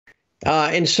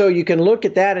And so you can look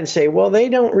at that and say, well, they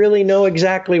don't really know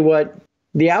exactly what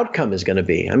the outcome is going to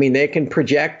be. I mean, they can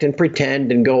project and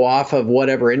pretend and go off of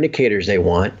whatever indicators they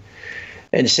want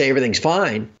and say everything's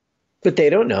fine, but they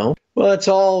don't know. Well, it's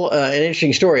all an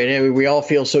interesting story. And we all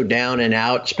feel so down and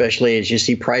out, especially as you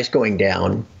see price going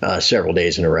down several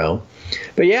days in a row.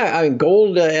 But yeah, I mean,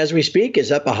 gold, as we speak,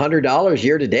 is up $100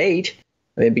 year to date.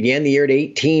 I mean, it began the year at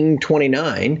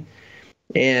 1829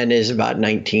 and is about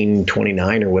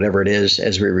 1929 or whatever it is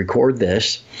as we record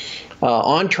this.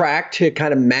 On track to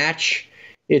kind of match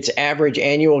its average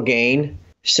annual gain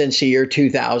since the year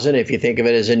 2000. If you think of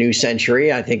it as a new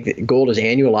century, I think that gold has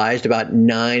annualized about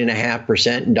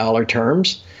 9.5% in dollar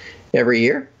terms every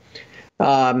year.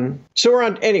 So we're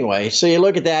on anyway. So you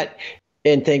look at that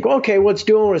and think, okay, well, it's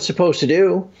doing what it's supposed to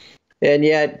do. And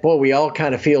yet, boy, we all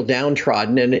kind of feel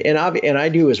downtrodden, and I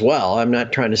do as well. I'm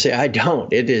not trying to say I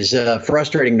don't. It is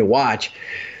frustrating to watch.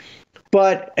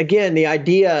 But again, the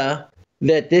idea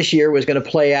that this year was going to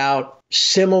play out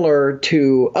similar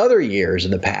to other years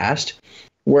in the past,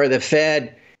 where the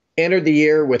Fed entered the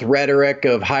year with rhetoric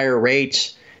of higher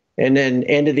rates and then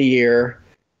ended the year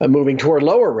moving toward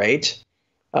lower rates,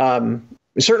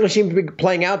 certainly seems to be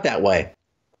playing out that way.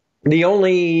 The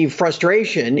only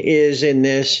frustration is in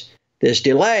this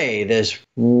delay, this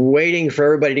waiting for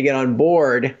everybody to get on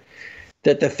board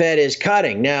that the Fed is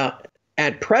cutting. Now,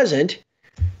 at present,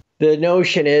 the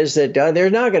notion is that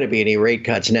there's not going to be any rate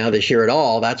cuts now this year at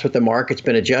all. That's what the market's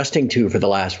been adjusting to for the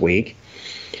last week.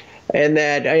 And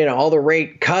that, all the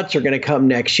rate cuts are going to come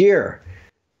next year.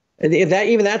 And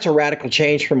that's a radical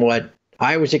change from what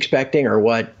I was expecting or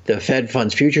what the Fed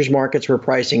funds futures markets were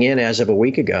pricing in as of a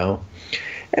week ago.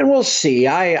 And we'll see.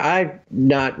 I'm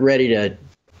not ready to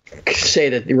say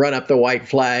that run up the white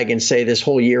flag and say this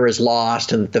whole year is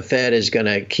lost and that the Fed is going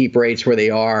to keep rates where they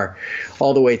are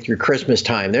all the way through Christmas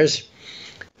time. There's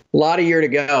a lot of year to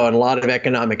go and a lot of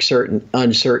economic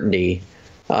uncertainty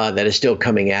that is still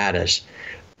coming at us.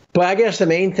 But I guess the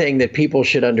main thing that people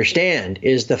should understand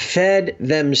is the Fed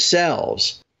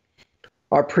themselves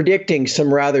are predicting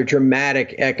some rather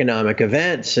dramatic economic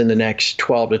events in the next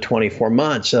 12 to 24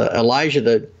 months. Elijah,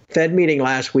 the Fed meeting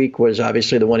last week was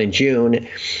obviously the one in June.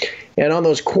 And on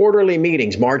those quarterly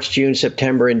meetings, March, June,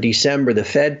 September, and December, the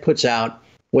Fed puts out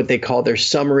what they call their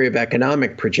summary of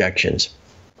economic projections.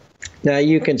 Now,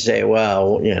 you can say,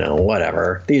 well,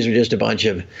 whatever. These are just a bunch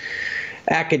of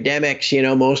academics,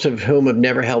 most of whom have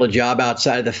never held a job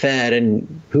outside of the Fed,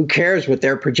 and who cares what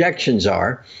their projections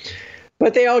are.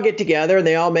 But they all get together and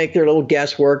they all make their little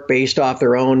guesswork based off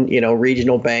their own,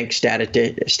 regional bank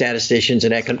statisticians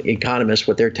and economists,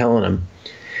 what they're telling them.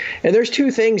 And there's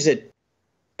two things that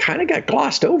kind of got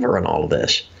glossed over in all of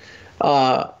this.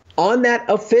 On that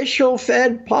official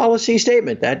Fed policy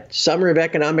statement, that summary of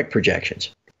economic projections,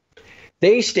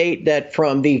 they state that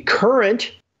from the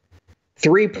current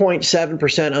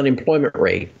 3.7% unemployment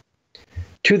rate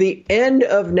to the end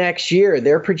of next year,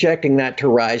 they're projecting that to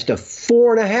rise to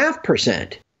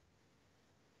 4.5%.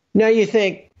 Now you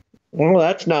think, well,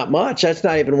 that's not much. That's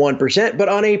not even 1%. But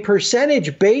on a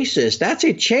percentage basis, that's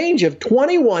a change of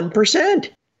 21%.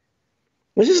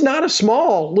 This is not a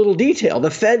small little detail. The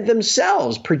Fed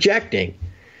themselves projecting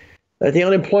that the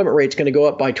unemployment rate is going to go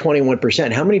up by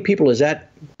 21%. How many people is that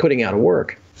putting out of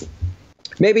work?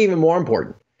 Maybe even more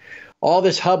important, all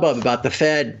this hubbub about the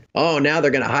Fed, now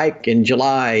they're going to hike in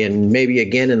July and maybe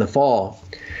again in the fall.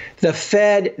 The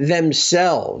Fed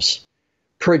themselves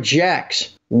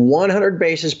projects 100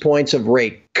 basis points of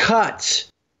rate cuts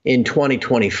in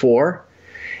 2024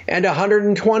 and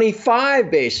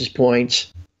 125 basis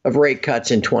points of rate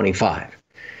cuts in 25.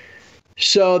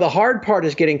 So the hard part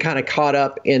is getting kind of caught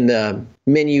up in the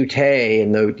minutiae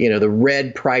and the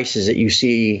red prices that you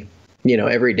see,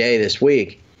 every day this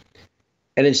week,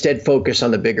 and instead focus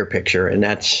on the bigger picture. And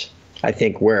that's, I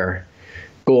think, where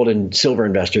gold and silver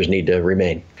investors need to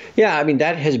remain. Yeah, I mean,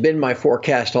 that has been my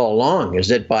forecast all along, is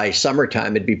that by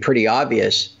summertime, it'd be pretty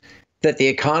obvious that the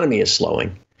economy is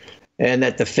slowing and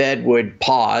that the Fed would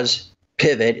pause,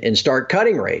 pivot, and start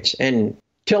cutting rates. And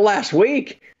till last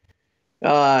week,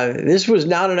 this was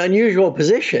not an unusual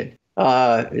position.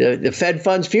 The Fed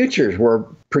funds futures were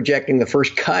projecting the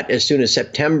first cut as soon as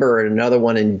September and another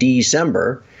one in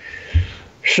December.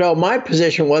 So my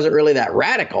position wasn't really that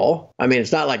radical. I mean,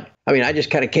 it's not like, I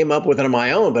just kind of came up with it on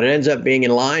my own, but it ends up being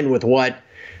in line with what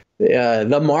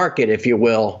the market, if you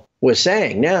will, was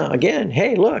saying. Now, again,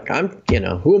 hey, look, I'm,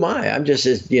 who am I? I'm just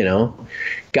this,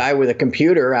 guy with a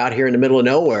computer out here in the middle of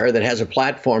nowhere that has a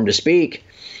platform to speak.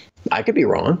 I could be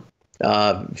wrong.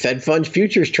 Fed funds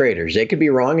futures traders, they could be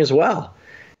wrong as well.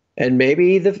 And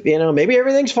maybe maybe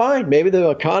everything's fine. Maybe the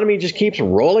economy just keeps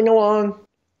rolling along.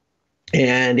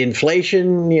 and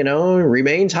inflation,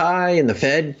 remains high, and the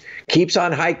Fed keeps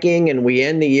on hiking, and we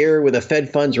end the year with a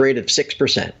Fed funds rate of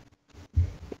 6%.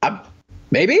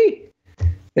 Maybe.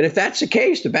 And if that's the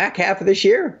case, the back half of this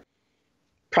year,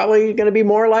 probably going to be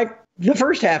more like the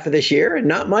first half of this year and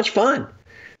not much fun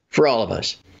for all of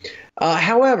us.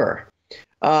 However,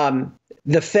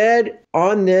 the Fed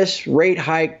on this rate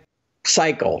hike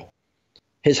cycle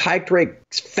has hiked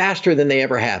rates faster than they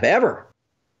ever have, ever.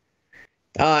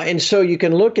 And so you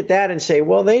can look at that and say,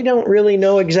 well, they don't really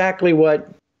know exactly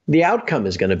what the outcome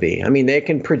is going to be. I mean, they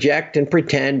can project and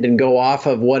pretend and go off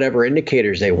of whatever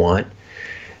indicators they want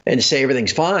and say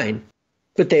everything's fine,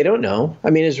 but they don't know.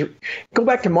 I mean, go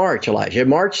back to March, Elijah.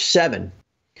 March 7,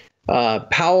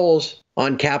 Powell's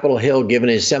on Capitol Hill giving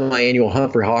his semi-annual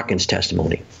Humphrey Hawkins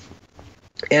testimony.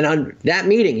 And on that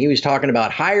meeting, he was talking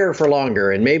about higher for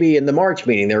longer. And maybe in the March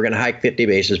meeting, they were going to hike 50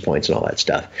 basis points and all that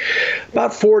stuff.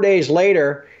 About 4 days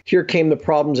later, here came the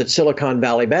problems at Silicon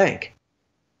Valley Bank.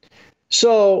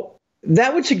 So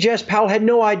that would suggest Powell had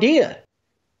no idea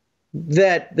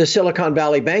that the Silicon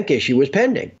Valley Bank issue was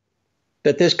pending,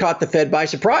 that this caught the Fed by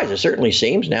surprise. It certainly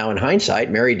seems now in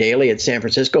hindsight. Mary Daly at San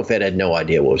Francisco Fed had no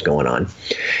idea what was going on.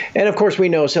 And of course, we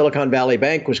know Silicon Valley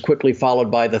Bank was quickly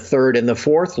followed by the third and the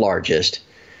fourth largest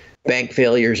bank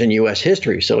failures in U.S.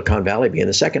 history, Silicon Valley being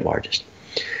the second largest.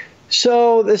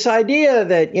 So this idea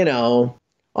that,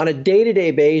 on a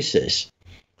day-to-day basis,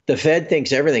 the Fed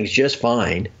thinks everything's just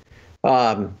fine.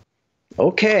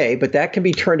 Okay, but that can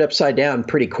be turned upside down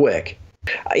pretty quick.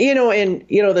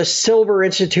 The Silver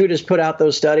Institute has put out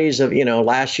those studies of,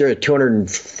 last year a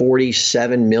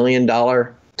 $247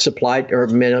 million supply or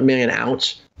million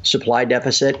ounce supply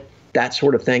deficit, that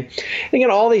sort of thing. And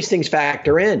again, all these things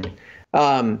factor in.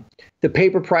 The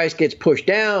paper price gets pushed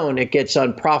down. It gets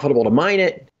unprofitable to mine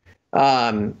it.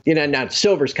 Now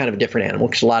silver is kind of a different animal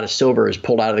because a lot of silver is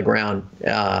pulled out of the ground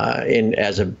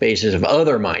as a basis of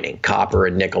other mining, copper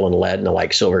and nickel and lead and the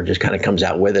like. Silver just kind of comes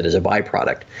out with it as a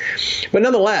byproduct. But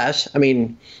nonetheless, I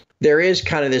mean, there is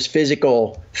kind of this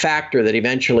physical factor that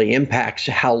eventually impacts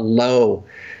how low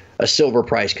a silver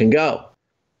price can go.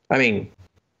 I mean,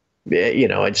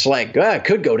 it's like, it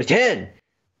could go to 10.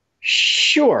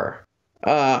 Sure.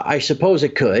 I suppose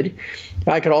it could.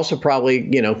 I could also probably,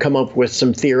 come up with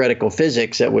some theoretical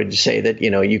physics that would say that,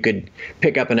 you could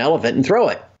pick up an elephant and throw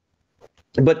it.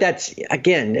 But that's,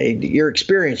 again, your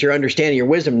experience, your understanding, your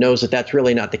wisdom knows that that's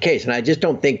really not the case. And I just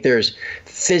don't think there's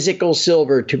physical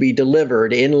silver to be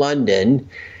delivered in London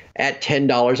at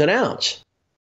 $10 an ounce.